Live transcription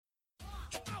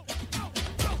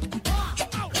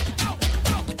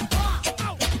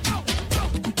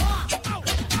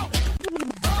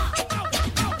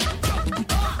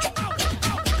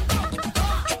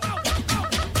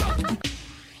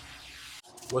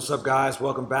What's up, guys?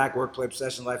 Welcome back. Workplay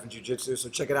Obsession, Life and Jiu-Jitsu. So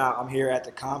check it out. I'm here at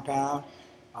the compound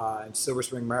in Silver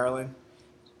Spring, Maryland.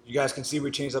 You guys can see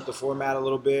we changed up the format a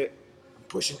little bit. I'm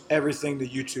pushing everything to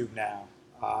YouTube now.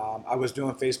 I was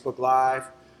doing Facebook Live,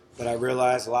 but I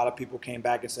realized a lot of people came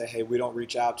back and said, hey, we don't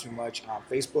reach out too much on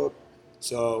Facebook.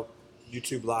 So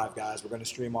YouTube Live, guys. We're going to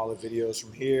stream all the videos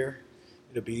from here.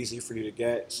 It'll be easy for you to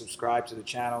get. Subscribe to the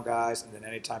channel, guys, and then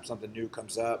anytime something new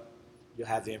comes up, you'll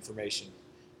have the information,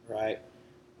 right?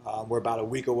 We're about a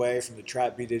week away from the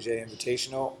Trap BJJ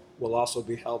Invitational. Will also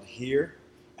be held here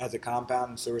at the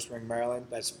compound in Silver Spring, Maryland.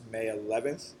 That's May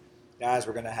 11th. Guys,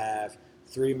 we're going to have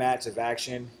 3 mats of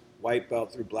action, white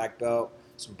belt through black belt,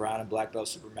 some brown and black belt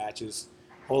super matches.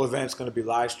 Whole event's going to be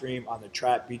live streamed on the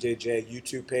Trap BJJ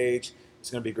YouTube page.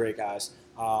 It's going to be great, guys.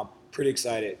 Pretty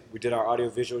excited. We did our audio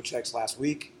visual checks last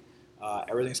week.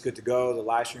 Everything's good to go. The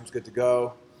live stream's good to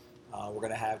go. We're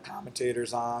going to have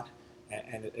commentators on.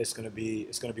 And it's going to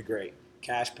be great.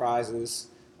 Cash prizes,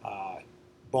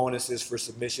 bonuses for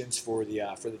submissions for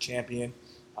the champion,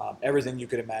 everything you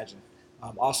could imagine.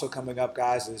 Also coming up,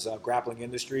 guys, is Grappling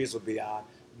Industries will be on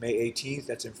May 18th.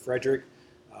 That's in Frederick.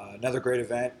 Another great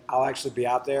event. I'll actually be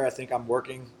out there. I think I'm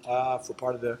working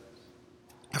for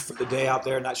the day out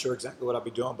there. Not sure exactly what I'll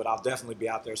be doing, but I'll definitely be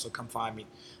out there. So come find me.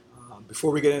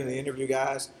 Before we get into the interview,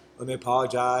 guys, let me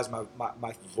apologize.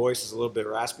 My voice is a little bit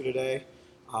raspy today.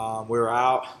 We were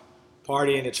out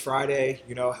partying. It's Friday,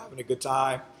 having a good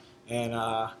time, and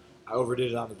I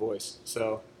overdid it on the voice.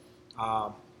 So,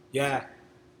 yeah,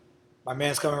 my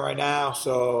man's coming right now.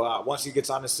 So once he gets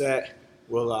on the set,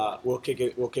 we'll kick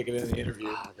it in the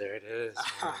interview. There it is.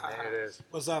 There it is.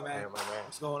 What's up, man? Hey, my man.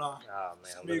 What's going on? Oh,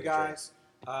 man. Some of you guys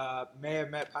may have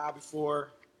met Pal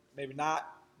before, maybe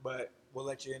not, but we'll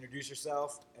let you introduce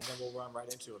yourself, and then we'll run right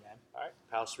into it, man. All right.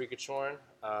 Pal Srikachorn.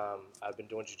 I've been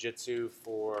doing jiu-jitsu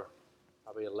for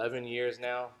probably 11 years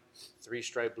now.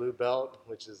 3-stripe blue belt,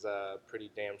 which is a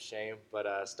pretty damn shame, but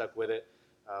stuck with it.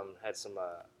 Had some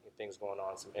things going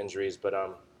on, some injuries, but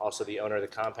also the owner of the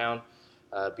compound,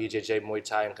 BJJ Muay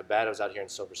Thai and Combatives out here in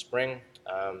Silver Spring.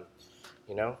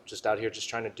 Just out here just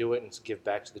trying to do it and give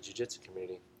back to the jiu-jitsu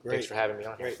community. Great. Thanks for having me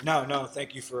on here. Great. No,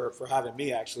 thank you for having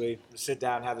me, actually, to sit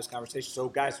down and have this conversation. So,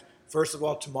 guys, first of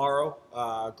all, tomorrow,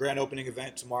 grand opening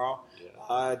event tomorrow.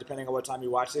 Yeah. Depending on what time you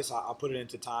watch this, I'll put it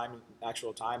into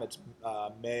actual time. It's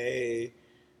May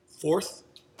 4th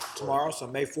tomorrow. So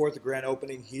May 4th, the grand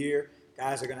opening here.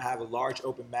 Guys are going to have a large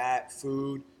open mat,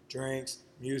 food, drinks,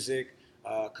 music,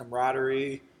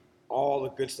 camaraderie, all the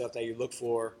good stuff that you look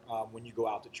for when you go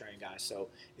out to train, guys. So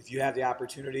if you have the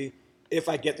opportunity, if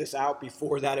I get this out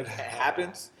before that event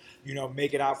happens,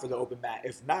 make it out for the open mat.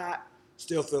 If not,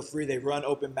 still feel free. They run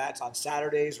open mats on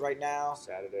Saturdays right now.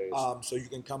 Saturdays. So you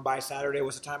can come by Saturday.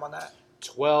 What's the time on that?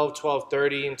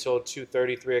 12:30 until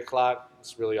 2:30, 3 o'clock.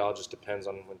 It's really all just depends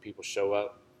on when people show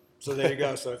up. So there you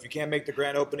go. So if you can't make the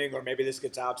grand opening, or maybe this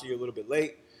gets out to you a little bit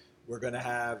late, we're going to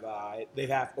have, they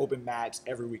have open mats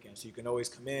every weekend. So you can always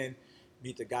come in,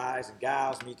 meet the guys and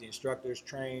gals, meet the instructors,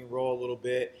 train, roll a little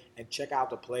bit, and check out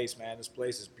the place, man. This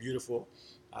place is beautiful.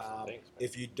 Thanks,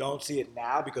 if you don't see it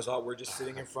now, because we're just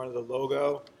sitting in front of the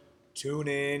logo, tune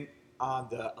in on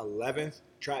the 11th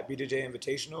Trap BJJ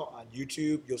Invitational on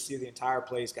YouTube. You'll see the entire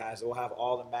place, guys. We'll have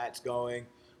all the mats going,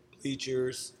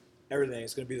 bleachers, everything.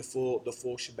 It's going to be the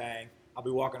full shebang. I'll be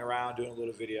walking around doing a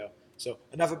little video. So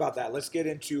enough about that. Let's get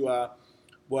into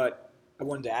what I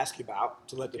wanted to ask you about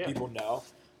to let the people know.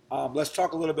 Let's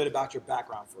talk a little bit about your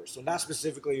background first. So not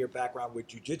specifically your background with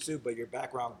jiu-jitsu, but your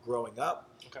background growing up,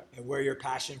 and where your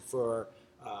passion for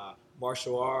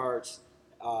martial arts,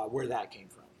 where that came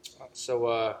from.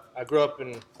 So I grew up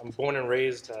I'm born and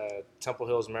raised Temple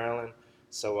Hills, Maryland.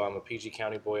 So I'm a PG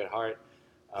County boy at heart.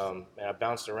 And I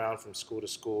bounced around from school to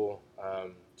school,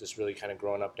 just really kind of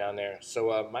growing up down there.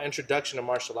 So my introduction to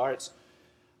martial arts,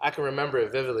 I can remember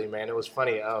it vividly, man. It was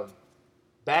funny.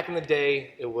 Back in the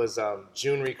day, it was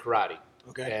Junri Karate.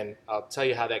 Okay. And I'll tell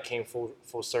you how that came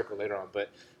full circle later on. But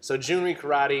so Junri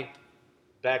Karate,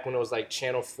 back when it was like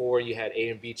Channel 4, you had A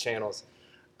and B channels.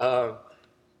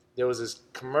 There was this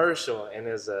commercial, and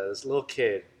there's this little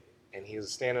kid, and he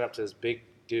was standing up to this big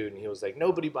dude, and he was like,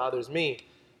 "Nobody bothers me."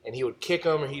 And he would kick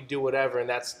him, or he'd do whatever, and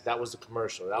that was the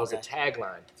commercial. That was the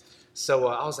tagline. So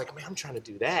I was like, man, I'm trying to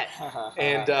do that.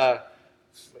 And,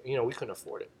 we couldn't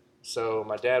afford it. So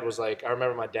my dad was like, I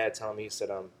remember my dad telling me, he said,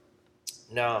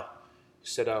 no. He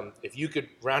said, if you could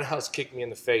roundhouse kick me in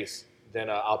the face, then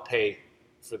I'll pay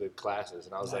for the classes,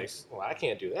 and I was Nice. like, well, I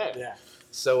can't do that. Yeah.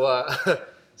 So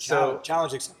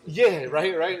Challenge accepted. yeah,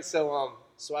 right. So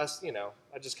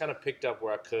I just kind of picked up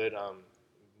where I could.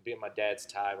 Being my dad's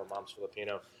Thai, my mom's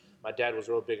Filipino. My dad was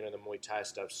real big into the Muay Thai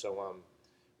stuff, so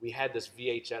we had this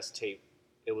VHS tape.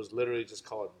 It was literally just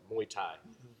called Muay Thai,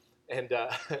 and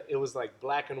it was like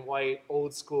black and white,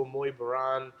 old school Muay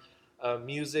Baran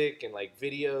music and like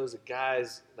videos of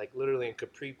guys like literally in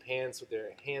capri pants with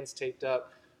their hands taped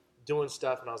up, doing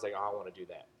stuff, and I was like, oh, I want to do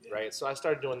that, right? So I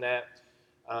started doing that.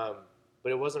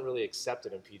 But it wasn't really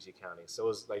accepted in PG County. So it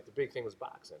was like the big thing was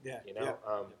boxing.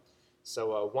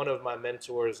 So one of my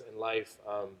mentors in life,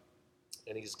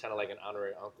 and he's kind of like an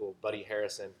honorary uncle, Buddy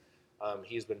Harrison.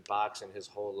 He's been boxing his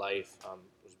whole life.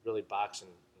 Was really boxing,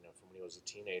 from when he was a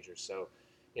teenager. So,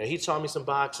 he taught me some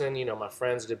boxing. My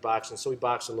friends did boxing, so we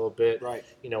boxed a little bit, Right.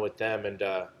 With them, and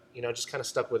just kind of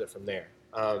stuck with it from there.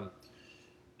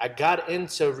 I got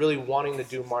into really wanting to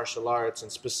do martial arts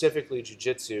and specifically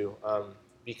jiu-jitsu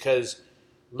because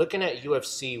looking at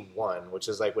UFC 1, which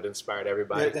is like what inspired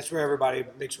everybody. Yeah, that's where everybody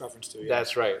makes reference to. Yeah.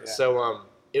 That's right. Yeah. So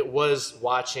it was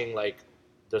watching like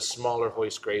the smaller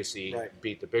Hoist Gracie Right.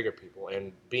 beat the bigger people,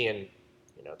 and being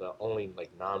the only like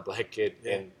non-black kid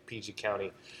in PG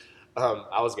County,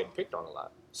 I was getting picked on a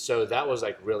lot. So that was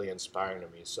like really inspiring to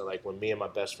me. So like when me and my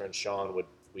best friend Sean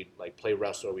we'd like play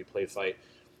wrestle or we play fight,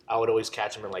 I would always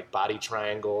catch him in like body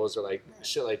triangles or like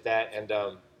shit like that, and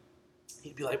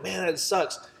he'd be like, "Man, it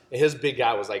sucks." And his big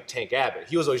guy was like Tank Abbott.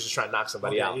 He was always just trying to knock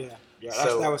somebody out. Yeah.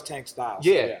 So- That was Tank style.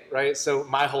 Yeah, right. So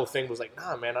my whole thing was like,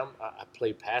 nah, man, I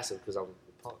play passive because I'm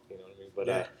a punk, you know what I mean?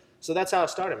 But so that's how it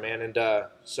started, man. And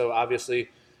so obviously,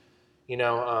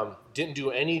 didn't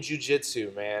do any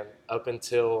jujitsu, man, up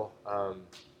until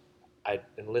I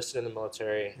enlisted in the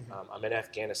military. I'm in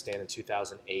Afghanistan in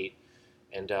 2008,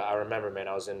 and I remember, man,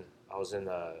 I was in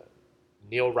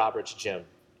Neil Roberts' gym,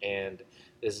 and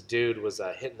this dude was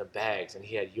hitting the bags, and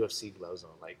he had UFC gloves on,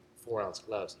 like 4-ounce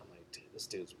gloves. I'm like, dude, this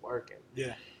dude's working.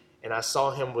 Yeah. And I saw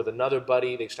him with another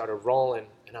buddy. They started rolling,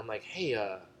 and I'm like, hey,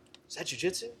 is that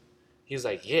jiu-jitsu? He was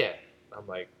like, yeah. I'm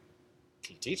like,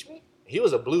 can you teach me? He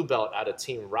was a blue belt out of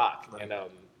Team Rock, Right. but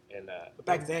But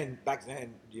back then,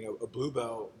 a blue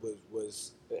belt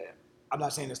was. I'm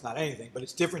not saying it's not anything, but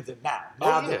it's different than now.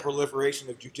 Now the proliferation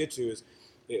of jiu-jitsu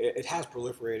it has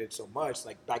proliferated so much.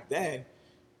 Like back then,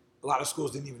 a lot of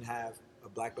schools didn't even have a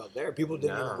black belt there. People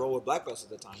didn't even roll with black belts at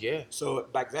the time. Yeah. So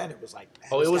back then it was like,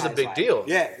 it was a big deal.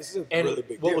 Yeah, this is a really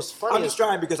big deal. What was funny? I'm just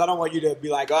trying because I don't want you to be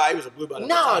like, oh, he was a blue belt.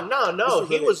 No.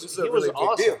 He was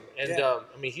awesome, deal.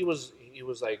 and he was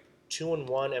like 2-1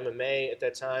 MMA at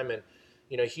that time, and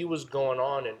he was going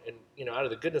on and out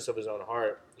of the goodness of his own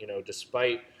heart,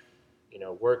 despite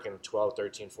working 12,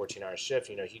 13, 14-hour shifts,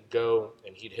 he'd go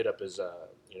and he'd hit up his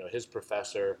his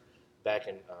professor back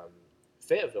in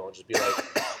Fayetteville and just be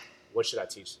like, what should I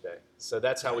teach today? So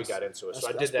that's how we got into it. So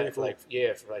I did that for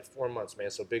like 4 months,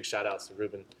 man. So big shout outs to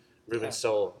Ruben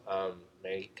Soul,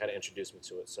 man. He kind of introduced me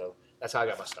to it. So that's how I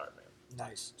got my start, man.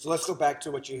 Nice. So let's go back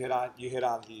to what you hit on. You hit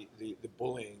on the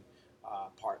bullying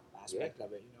aspect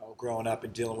of it. Growing up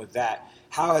and dealing with that.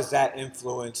 How has that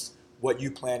influenced what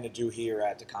you plan to do here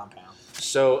at the compound?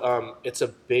 So it's a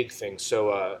big thing.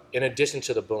 So in addition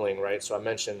to the bullying, right? So I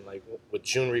mentioned like with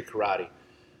Junri Karate,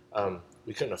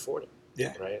 we couldn't afford it.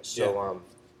 Yeah. Right. So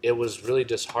it was really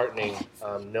disheartening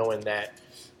knowing that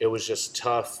it was just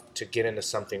tough to get into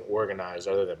something organized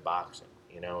other than boxing,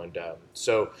 And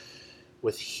so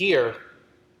with here,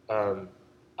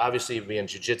 obviously being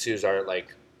jiu-jitsu is our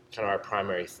like kind of our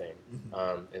primary thing,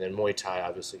 and then Muay Thai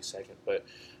obviously second. But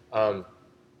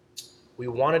we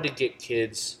wanted to get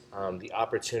kids the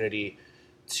opportunity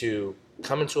to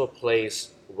come into a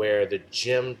place where the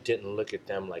gym didn't look at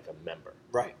them like a member.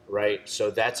 Right. Right. So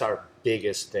that's our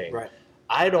biggest thing. Right.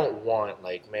 I don't want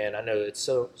like, man, I know it's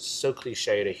so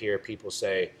cliche to hear people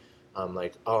say,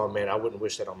 like, oh man, I wouldn't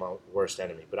wish that on my worst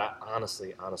enemy. But I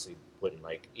honestly wouldn't.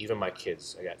 Like, even my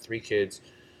kids, I got 3 kids.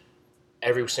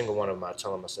 Every single one of them, I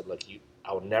tell them, I said, look,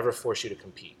 I will never force you to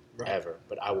compete. Right. Ever,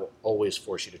 but I will always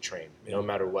force you to train, no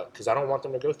matter what, because I don't want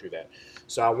them to go through that.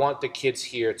 So I want the kids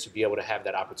here to be able to have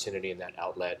that opportunity and that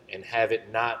outlet, and have it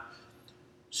not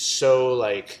so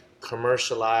like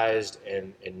commercialized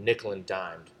and nickel and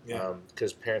dimed,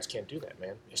 because parents can't do that,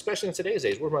 man. Especially in today's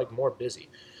age, we're like more busy.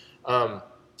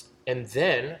 And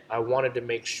then I wanted to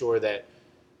make sure that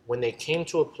when they came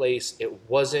to a place,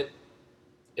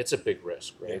 it's a big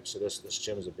risk, right? Yeah. So this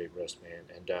gym is a big risk, man,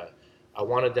 and I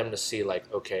wanted them to see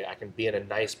like, okay, I can be in a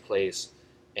nice place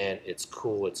and it's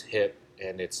cool, it's hip,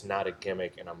 and it's not a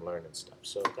gimmick, and I'm learning stuff.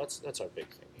 So that's our big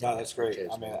thing. No, that's great. Kids,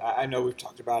 I mean, man. I know we've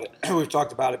talked about it. We've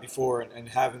talked about it before, and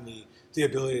having the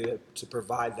ability to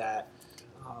provide that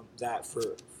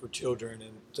for children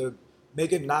and to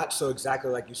make it not so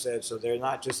exactly like you said. So they're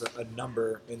not just a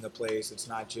number in the place. It's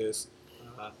not just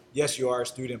yes, you are a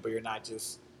student, but you're not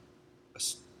just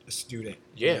a student.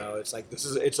 Yeah. You know, it's like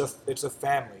it's a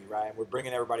family, right? We're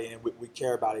bringing everybody in. We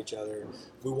care about each other.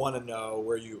 We want to know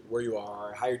where you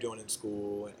are, how you're doing in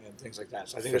school, and things like that.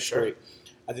 So I think For that's sure. great.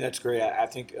 I think that's great. I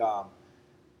think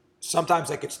sometimes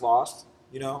that gets lost,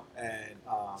 you know, and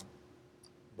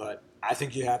but I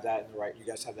think you have that in the right. You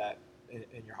guys have that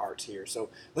in your hearts here. So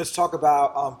let's talk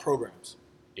about programs.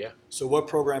 Yeah. So what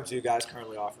programs do you guys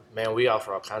currently offer? Man, we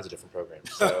offer all kinds of different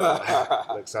programs. So,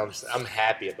 look, so I'm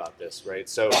happy about this, right?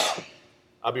 So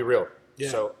I'll be real. Yeah.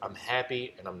 So I'm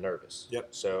happy and I'm nervous. Yep.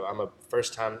 So I'm a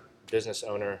first-time business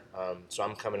owner. So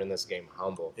I'm coming in this game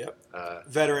humble. Yep. Uh,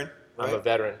 Veteran. Right? I'm a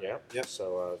veteran, yeah. Yep.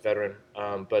 So veteran.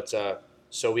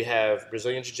 So we have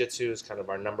Brazilian Jiu-Jitsu is kind of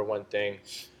our number one thing.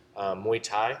 Muay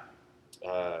Thai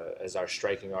as our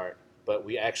striking art. But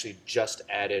we actually just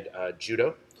added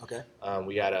Judo. Okay.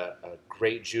 We got a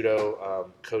great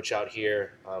Judo coach out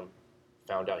here.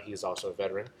 Found out he's also a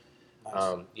veteran.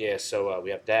 Nice. So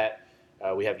we have that.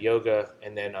 We have yoga.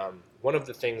 And then one of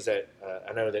the things that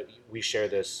I know that we share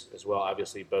this as well,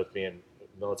 obviously both being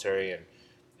military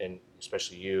and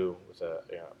especially you with a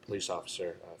police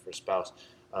officer for a spouse,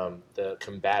 the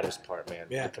combatives part, man.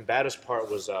 Yeah. The combatives part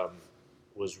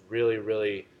was really,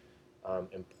 really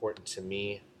important to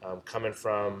me. Coming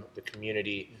from the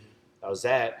community I was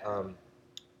at,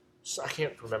 so I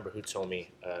can't remember who told me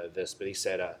this, but he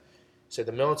said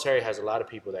the military has a lot of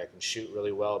people that can shoot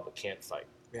really well but can't fight.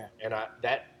 Yeah. And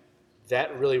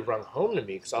that really rung home to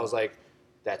me because I was like,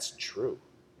 that's true.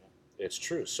 It's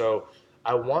true. So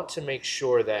I want to make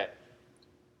sure that,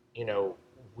 you know,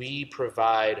 we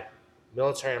provide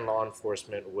military and law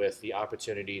enforcement with the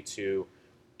opportunity to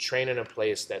train in a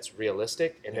place that's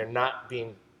realistic, and they're not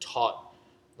being taught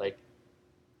like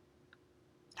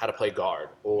how to play guard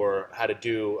or how to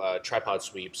do tripod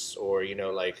sweeps or, you know,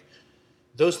 like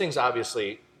those things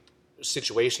obviously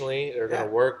situationally are going to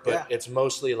work, but it's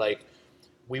mostly like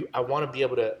I want to be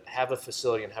able to have a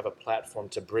facility and have a platform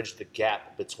to bridge the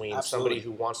gap between somebody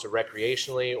who wants to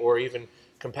recreationally or even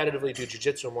competitively do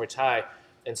jiu-jitsu or Muay Thai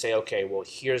and say, okay, well,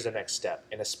 here's the next step.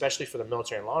 And especially for the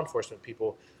military and law enforcement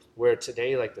people, where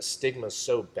today, like, the stigma is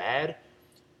so bad,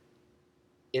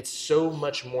 it's so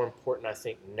much more important, I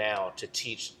think, now to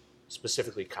teach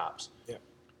specifically cops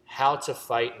how to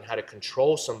fight and how to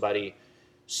control somebody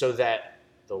so that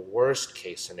the worst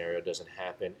case scenario doesn't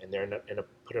happen and they're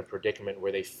put in a predicament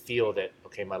where they feel that,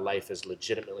 okay, my life is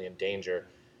legitimately in danger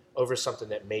over something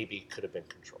that maybe could have been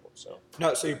controlled. So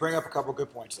you bring up a couple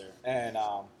good points there, and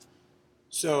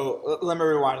so let me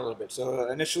rewind a little bit. So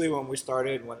initially, when we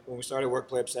started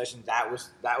Workplay Obsession, that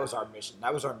was our mission.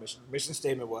 That was our mission. Our mission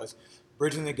statement was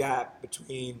bridging the gap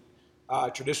between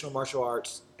traditional martial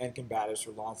arts and combatives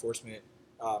for law enforcement,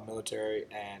 military,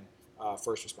 and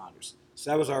first responders. So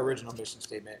that was our original mission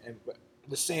statement, and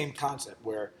the same concept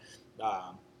where,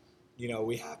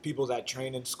 we have people that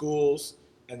train in schools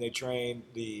and they train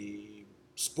the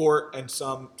sport and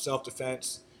some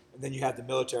self-defense, and then you have the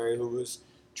military who was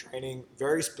training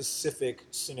very specific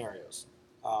scenarios.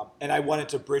 And I wanted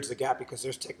to bridge the gap because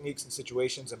there's techniques and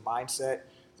situations and mindset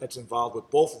that's involved with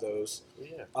both of those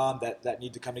that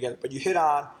need to come together. But you hit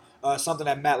on something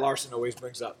that Matt Larson always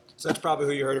brings up. So that's probably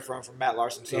who you heard it from Matt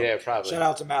Larson. So yeah, probably. Shout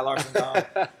out to Matt Larson.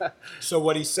 So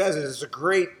what he says is it's a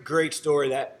great, great story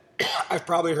that I've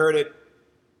probably heard it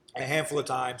a handful of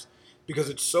times because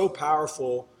it's so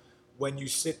powerful when you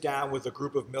sit down with a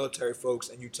group of military folks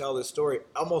and you tell this story.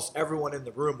 Almost everyone in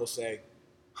the room will say,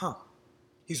 huh,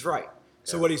 he's right.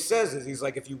 So what he says is, he's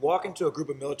like, if you walk into a group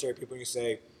of military people and you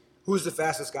say, who's the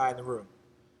fastest guy in the room?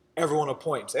 Everyone will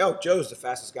point and say, oh, Joe's the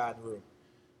fastest guy in the room.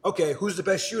 Okay, who's the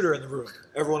best shooter in the room?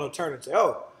 Everyone will turn and say,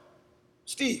 oh,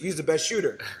 Steve, he's the best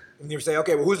shooter. And you say,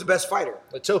 okay, well, who's the best fighter?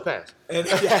 The topaz. And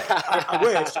I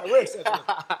wish.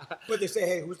 But they say,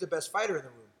 hey, who's the best fighter in the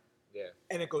room? Yeah.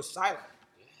 And it goes silent.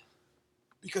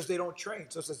 Because they don't train.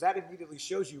 So it says that immediately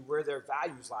shows you where their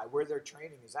values lie, where their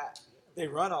training is at. They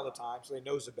run all the time, so they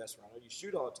know who's the best runner. You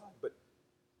shoot all the time, but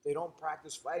they don't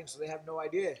practice fighting, so they have no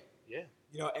idea. Yeah.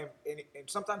 And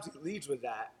sometimes he leads with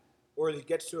that, or he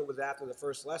gets to it with after the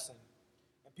first lesson,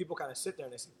 and people kind of sit there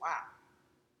and they say, wow,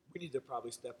 we need to probably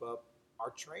step up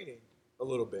our training a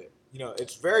little bit.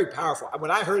 It's very powerful. When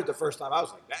I heard it the first time, I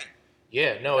was like, dang.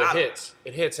 Yeah, no, it hits.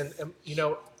 It hits. And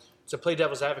to play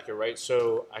devil's advocate, right?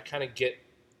 So I kind of get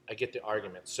the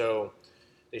argument. So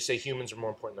they say humans are more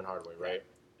important than hardware, right?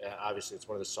 Obviously, it's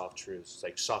one of the soft truths. It's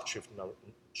like soft truth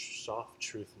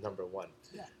number one.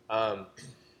 Yeah.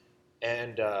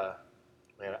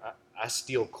 Man, I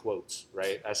steal quotes,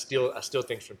 right? I steal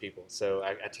things from people, so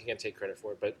I can't take credit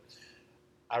for it. But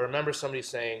I remember somebody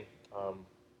saying,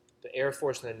 the Air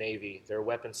Force and the Navy, their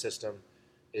weapon system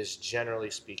is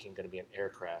generally speaking going to be an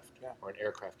aircraft or an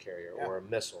aircraft carrier or a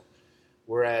missile.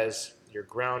 Whereas your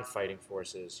ground fighting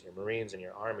forces, your Marines and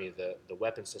your Army, the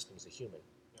weapon system is a human.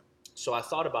 Yeah. So I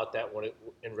thought about that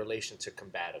in relation to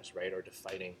combatives, right, or to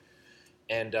fighting.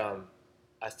 And I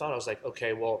was like,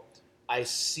 okay, well, I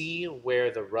see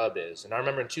where the rub is. And I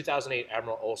remember in 2008,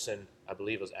 Admiral Olson, I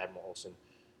believe it was Admiral Olson,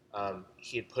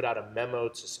 he had put out a memo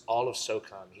to all of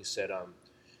SOCOM. He said,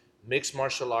 mixed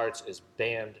martial arts is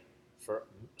banned for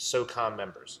SOCOM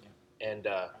members.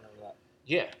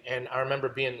 Yeah. And and I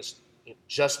remember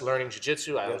just learning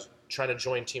jiu-jitsu. I was trying to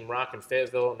join Team Rock in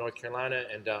Fayetteville, North Carolina,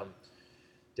 and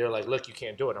they're like, look, you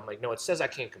can't do it. I'm like, no, it says I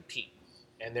can't compete.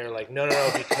 And they're like, no,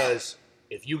 because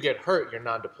if you get hurt, you're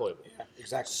non-deployable. Yeah,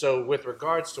 exactly. So with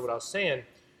regards to what I was saying,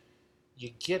 you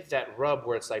get that rub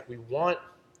where it's like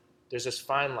there's this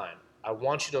fine line. I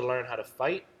want you to learn how to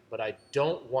fight, but I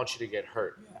don't want you to get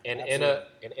hurt. Yeah,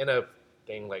 and in a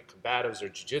thing like combatives or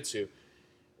jiu-jitsu,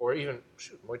 or even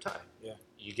Muay Thai,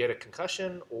 you get a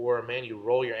concussion, or man, you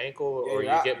roll your ankle, or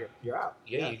you're out.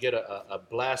 Yeah, you get a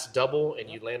blast double, and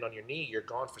you land on your knee. You're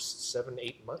gone for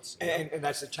 7-8 months. And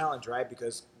that's the challenge, right?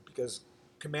 Because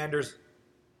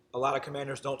a lot of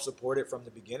commanders don't support it from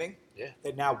the beginning. Yeah.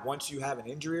 And now once you have an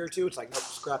injury or two, it's like, nope,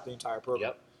 scrap the entire program.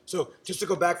 Yep. So just to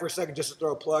go back for a second, just to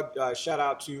throw a plug, shout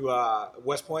out to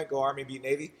West Point, go Army, beat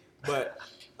Navy. But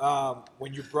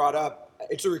when you brought up,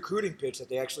 it's a recruiting pitch that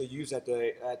they actually use at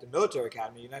the military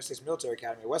academy, United States Military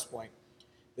Academy at West Point.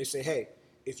 They say, hey,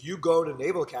 if you go to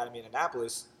Naval Academy in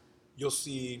Annapolis, you'll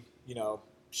see,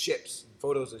 ships, and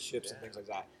photos of ships and things like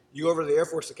that. You go over to the Air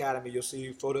Force Academy, you'll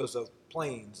see photos of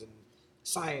planes and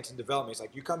science and development. It's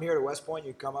like you come here to West Point,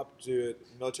 you come up to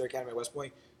the Military Academy at West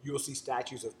Point, you will see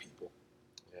statues of people.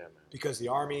 Yeah, man. Because the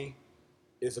Army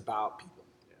is about people.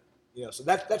 So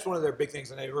that's one of their big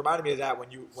things, and it reminded me of that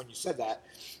when you said that.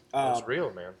 It's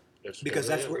real, man. Because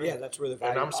that's where the value.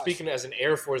 And I'm lies. Speaking as an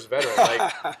Air Force veteran.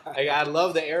 Like I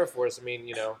love the Air Force. I mean,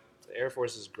 the Air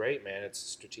Force is great, man. It's a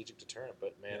strategic deterrent.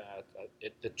 But man,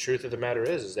 the truth of the matter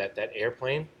is that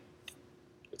airplane,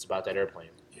 it's about that airplane.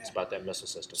 Yeah. It's about that missile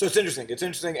system. So it's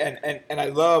interesting, and I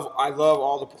love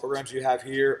all the programs you have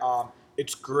here.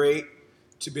 It's great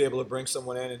to be able to bring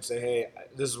someone in and say, hey,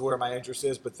 this is where my interest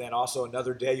is, but then also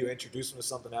another day you introduce them to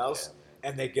something else,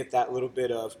 and they get that little bit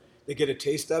of, they get a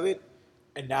taste of it,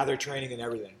 and now they're training in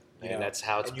everything. And that's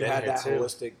how it's been here too. And you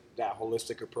have that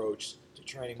holistic approach to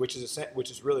training, which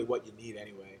is really what you need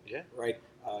anyway. Yeah. Right.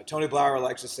 Tony Blauer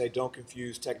likes to say, don't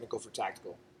confuse technical for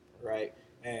tactical. Right.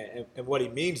 And what he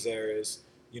means there is,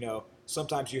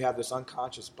 sometimes you have this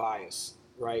unconscious bias,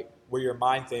 right, where your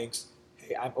mind thinks,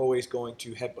 hey, I'm always going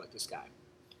to headbutt this guy.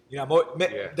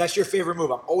 That's your favorite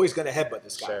move. I'm always going to headbutt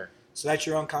this guy. Sure. So that's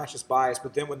your unconscious bias.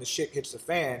 But then when the shit hits the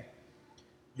fan,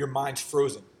 your mind's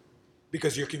frozen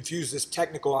because you're confused. This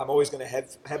technical, I'm always going to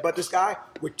headbutt this guy,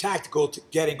 with tactical to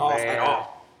getting off at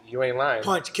all. You ain't lying.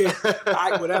 Punch, kick,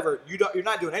 whatever. You're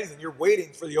not doing anything. You're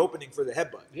waiting for the opening for the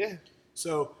headbutt. Yeah.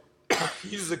 So he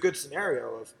uses a good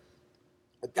scenario of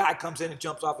a guy comes in and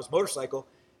jumps off his motorcycle.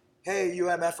 Hey, you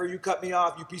MFer, you cut me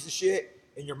off, you piece of shit.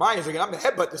 In your mind, you're thinking, I'm going to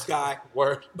headbutt this guy.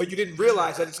 Word. But you didn't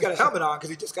realize that he's got a helmet on because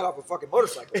he just got off a fucking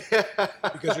motorcycle.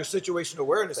 Because your situational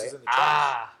awareness is in the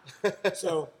trash.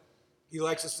 So he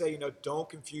likes to say, don't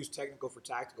confuse technical for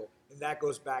tactical. And that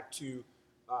goes back to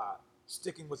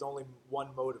sticking with only one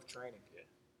mode of training. Yeah.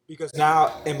 Because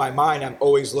now, in my mind, I'm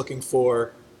always looking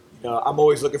for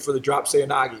the drop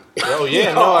seoinage. Oh,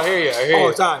 yeah. No, I hear you. All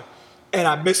the time. And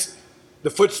I miss the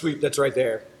foot sweep that's right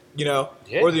there,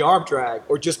 or the arm drag,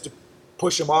 or just to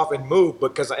push him off and move,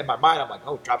 because in my mind I'm like,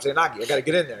 oh, drop seoinage, I got to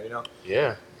get in there,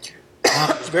 Yeah.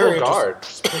 It's very guard.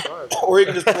 Or you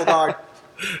can just pull guard.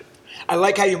 I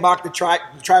like how you mock the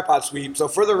tripod sweep. So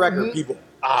for the record, people,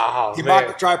 he mocked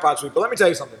the tripod sweep. But let me tell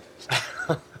you something.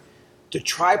 The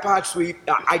tripod sweep,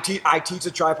 I teach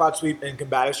a tripod sweep in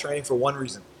combatives training for one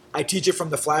reason. I teach it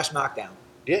from the flash knockdown.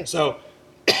 Yeah. So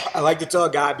I like to tell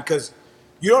a guy, because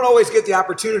you don't always get the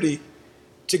opportunity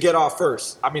to get off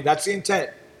first. I mean, that's the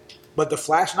intent. But the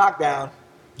flash knockdown,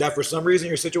 that for some reason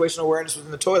your situational awareness was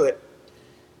in the toilet,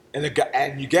 and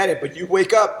you get it, but you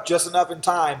wake up just enough in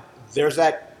time, there's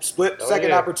that split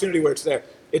second opportunity where it's there.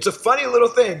 It's a funny little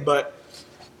thing, but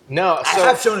I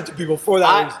have shown it to people for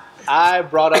that reason. I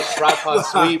brought up tripod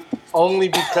sweep only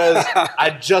because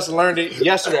I just learned it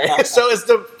yesterday. So it's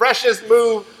the freshest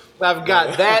move. I've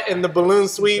got that and the balloon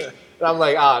sweep. And I'm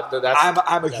like, that's.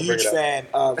 I'm a huge fan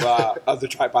of the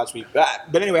tripod sweep.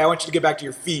 But anyway, I want you to get back to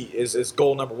your feet. Is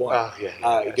goal number one. Oh,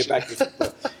 yeah. Get back to your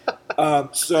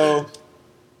feet. So,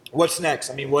 what's next?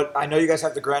 I mean, I know you guys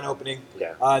have the grand opening.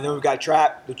 Yeah. Then we've got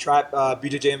Trap. The Trap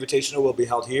BJJ Invitational will be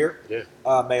held here. Yeah.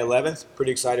 May 11th.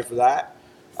 Pretty excited for that.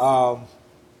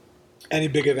 Any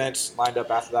big events lined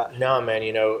up after that? No, man.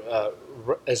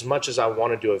 As much as I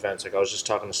want to do events, like I was just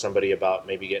talking to somebody about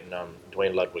maybe getting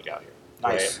Dwayne Ludwig out here.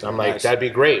 Nice. Right? I'm like, that'd be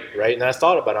great, right? And I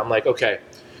thought about it. I'm like, okay,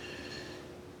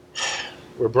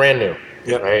 we're brand new,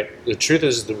 right? The truth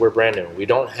is that we're brand new. We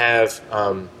don't have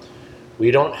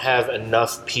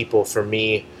enough people for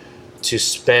me to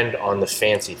spend on the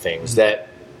fancy things that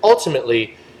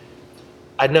ultimately,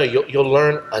 I know you'll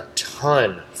learn a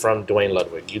ton from Dwayne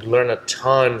Ludwig. You'd learn a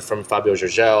ton from Fabio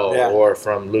Gergel or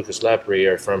from Lucas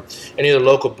Lepri or from any of the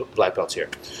local black belts here.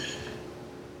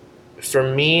 For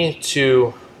me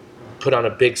to put on a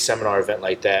big seminar event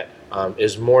like that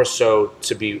is more so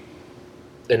to be,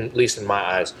 at least in my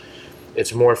eyes,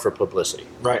 it's more for publicity.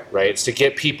 Right. It's to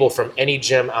get people from any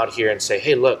gym out here and say,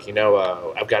 hey, look,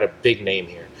 I've got a big name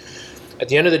here. At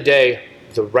the end of the day,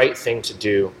 the right thing to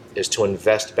do is to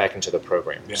invest back into the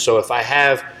program. Yeah. So if I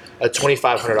have a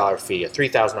 $2,500 fee, a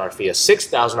 $3,000 fee, a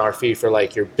 $6,000 fee for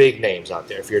like your big names out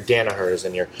there, if you're Danaher's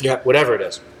and your whatever it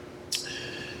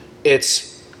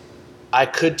is, I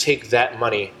could take that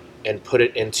money and put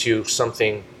it into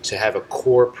something to have a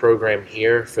core program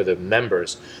here for the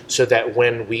members so that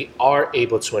when we are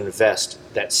able to invest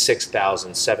that $6,000,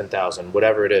 $7,000,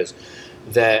 whatever it is,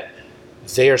 that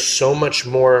they are so much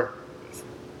more,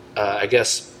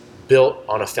 built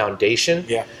on a foundation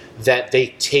that they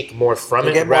take more from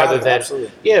it rather than,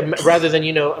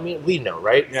 we know,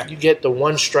 right? Yeah. You get the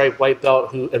one stripe white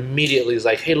belt who immediately is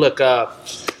like, hey, look,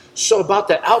 so about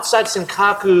the outside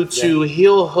Senkaku to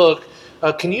heel hook,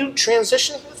 can you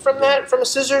transition from that, from a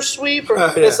scissor sweep? Or,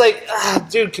 it's like,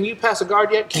 dude, can you pass a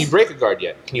guard yet? Can you break a guard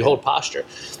yet? Can you hold posture?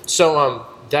 So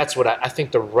that's what I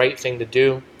think the right thing to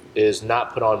do is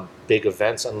not put on big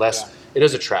events unless it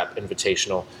is a Trap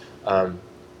Invitational.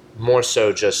 More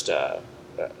so just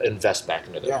invest back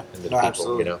into the people,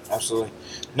 absolutely. Absolutely.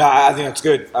 No, I think that's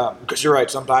good because you're right.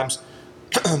 Sometimes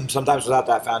without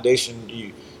that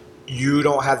foundation, you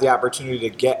don't have the opportunity to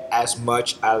get as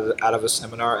much out of a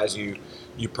seminar as you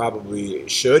probably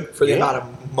should for the amount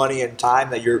of money and time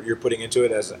that you're putting into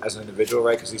it as an individual,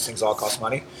 right? Because these things all cost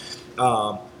money.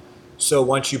 So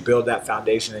once you build that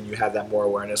foundation and you have that more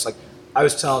awareness, like I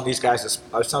was telling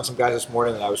some guys this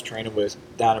morning that I was training with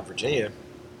down in Virginia,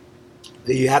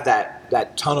 that you have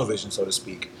that tunnel vision, so to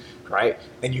speak, right?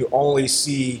 And you only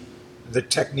see the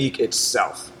technique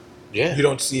itself. Yeah. You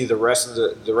don't see the rest of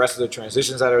the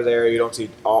transitions that are there. You don't see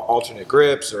alternate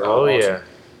grips or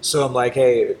So I'm like,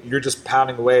 hey, you're just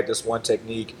pounding away at this one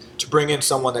technique. To bring in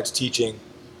someone that's teaching,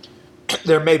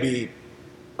 there may be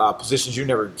positions you've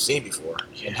never seen before.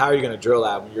 Yeah. And how are you going to drill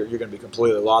that when you're going to be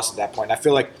completely lost at that point? And I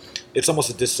feel like it's almost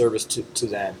a disservice to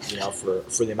them,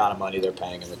 for the amount of money they're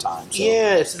paying and the time. So.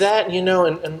 Yeah, it's that,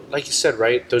 and like you said,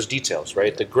 right, those details,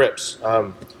 right, the grips.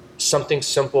 Something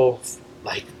simple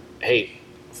like, hey,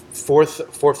 four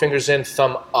fingers in,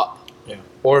 thumb up. Yeah.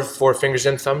 Or 4 fingers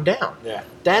in, thumb down. Yeah.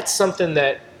 That's something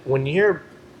that when you're,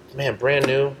 brand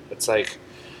new, it's like,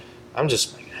 I'm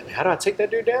just like, how do I take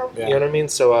that dude down? Yeah. You know what I mean?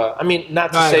 So,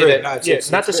 not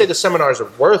to say the seminars are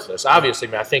worthless. Obviously,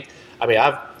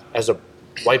 I've, as a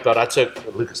white belt, I took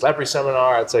a Lucas Lepri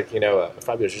seminar, I took, a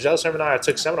Fabio Gergel seminar, I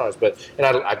took seminars, and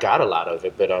I got a lot of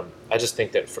it, but I just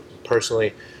think that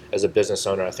personally, as a business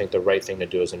owner, I think the right thing to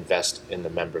do is invest in the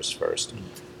members first,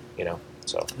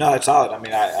 so. No, it's solid.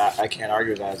 I can't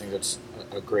argue with that. I think that's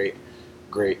a great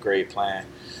plan.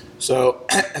 So,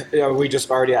 we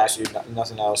just already asked you,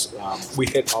 nothing else. We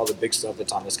hit all the big stuff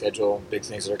that's on the schedule, big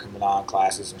things that are coming on,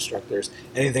 classes, instructors.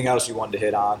 Anything else you wanted to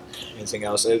hit on? Anything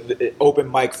else?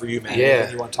 Open mic for you, man. Yeah.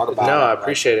 Anything you want to talk about? No, I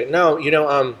appreciate it.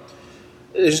 No,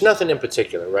 there's nothing in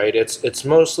particular, right? It's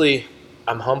mostly,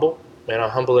 I'm humble, man. I'm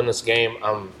humble in this game.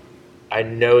 I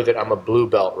know that I'm a blue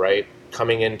belt, right?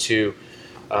 Coming into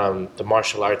the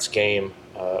martial arts game,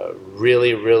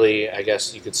 really, really, I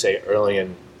guess you could say early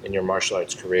in your martial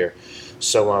arts career.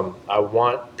 So I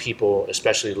want people,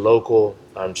 especially local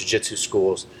jiu-jitsu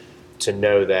schools, to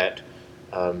know that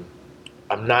I'm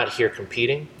not here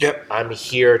competing. Yep. I'm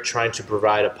here trying to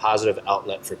provide a positive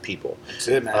outlet for people. That's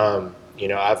it, man.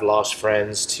 I've lost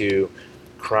friends to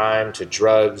crime, to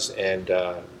drugs, and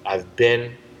I've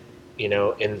been,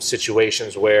 in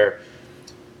situations where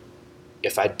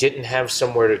if I didn't have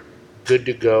somewhere to good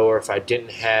to go, or if I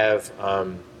didn't have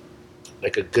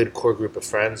like a good core group of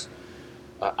friends,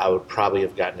 I would probably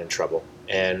have gotten in trouble.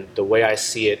 And the way I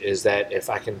see it is that if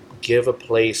I can give a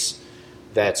place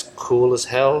that's cool as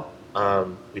hell,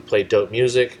 we play dope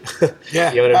music.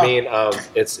 Yeah. You know what I mean?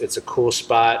 It's a cool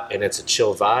spot and it's a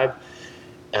chill vibe.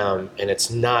 And it's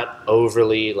not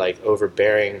overly like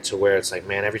overbearing to where it's like,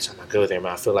 man, every time I go there,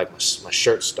 man, I feel like my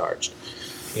shirt's starched.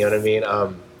 You know what I mean?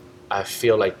 I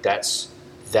feel like that's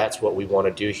what we want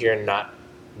to do here, not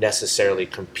necessarily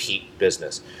compete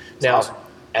business. Now, awesome.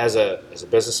 as a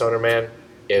business owner, man,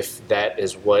 if that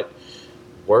is what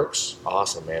works,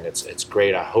 awesome, man. It's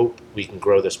great. I hope we can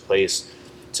grow this place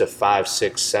to 5,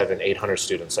 6, 7, 800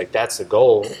 students. Like that's the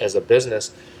goal as a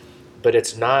business, but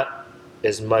it's not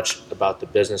as much about the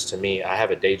business to me. I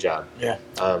have a day job. Yeah.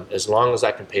 As long as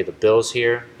I can pay the bills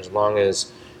here, as long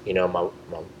as my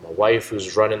wife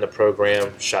who's running the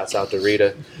program, shouts out to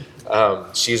Rita.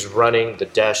 She's running the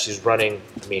desk. She's running,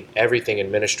 everything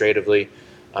administratively.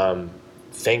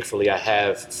 Thankfully, I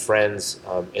have friends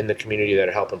in the community that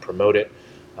are helping promote it.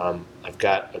 I've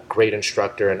got a great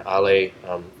instructor in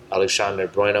Alexander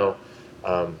Bueno.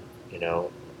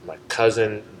 My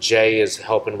cousin Jay is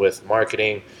helping with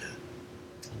marketing.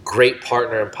 Great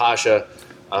partner in Pasha.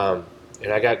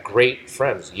 And I got great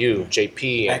friends,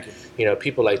 JP, and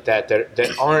people like that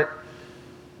aren't.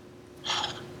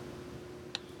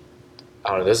 I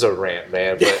don't know. This is a rant,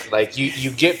 man, but like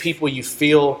you get people you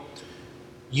feel,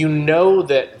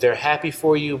 that they're happy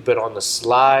for you, but on the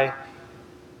sly,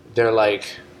 they're like,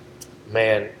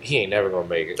 man, he ain't never gonna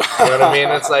make it. You know what I mean?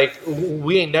 It's like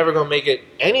we ain't never gonna make it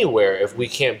anywhere if we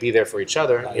can't be there for each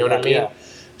other. You know what I mean? Yeah.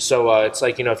 So it's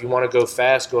like if you want to go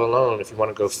fast, go alone. If you want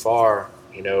to go far,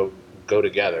 go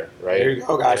together, right? There you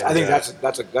go, guys. And, I think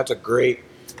that's a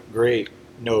great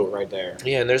note right there.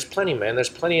 Yeah, and there's plenty, man. There's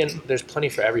plenty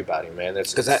for everybody, man.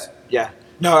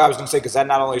 No, I was gonna say because that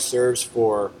not only serves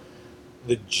for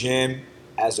the gym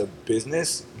as a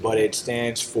business, but it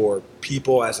stands for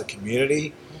people as a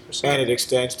community, 100%. and it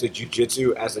extends to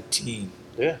jiu-jitsu as a team.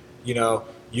 Yeah.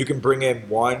 You can bring in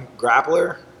one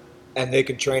grappler, and they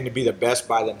can train to be the best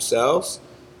by themselves.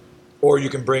 Or you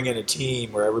can bring in a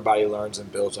team where everybody learns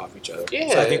and builds off each other. Yeah.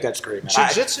 So I think that's great, man.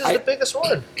 Jiu-jitsu is the biggest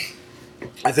one.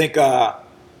 I think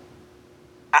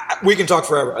we can talk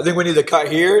forever. I think we need to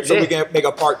cut here so we can make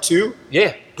a part 2.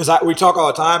 Yeah. Because we talk all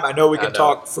the time. I know we can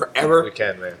talk forever. We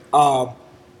can, man.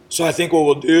 So I think what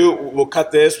we'll do, we'll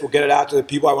cut this. We'll get it out to the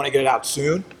people. I want to get it out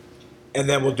soon. And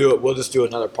then we'll do it. We'll just do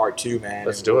another part 2, man.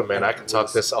 Let's do it, man. I can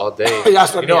talk this all day.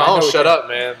 That's what I don't shut up,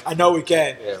 man. I know we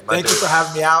can. Yeah, Thank you for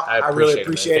having me out. I really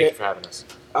appreciate it. Thank you for having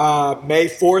us. May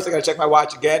 4th, I got to check my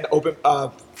watch again.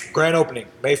 Grand opening,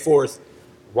 May 4th.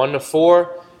 1 to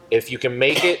 4. If you can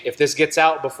make it, if this gets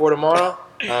out before tomorrow,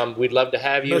 we'd love to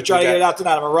have you. I'm going to try to get it out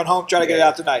tonight. I'm going to run home, try to get it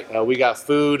out tonight. We got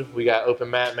food. We got open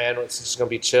mat, man. It's just going to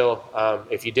be chill.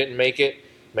 If you didn't make it,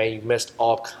 man, you missed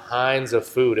all kinds of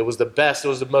food. It was the best. It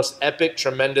was the most epic,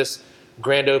 tremendous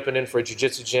grand opening for a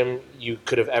jiu-jitsu gym you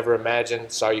could have ever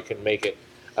imagined. Sorry you couldn't make it.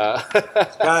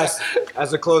 Guys,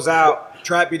 as a closeout,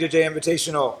 Trap BJJ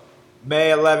Invitational,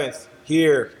 May 11th,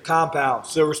 here, Compound,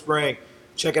 Silver Spring.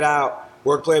 Check it out.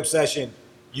 Workplay Obsession,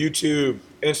 YouTube,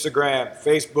 Instagram,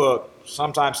 Facebook,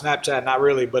 sometimes Snapchat, not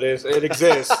really, but it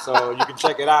exists, so you can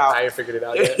check it out. I ain't figured it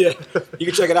out yet. Yeah, you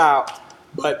can check it out.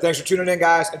 But thanks for tuning in,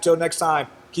 guys. Until next time,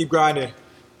 keep grinding.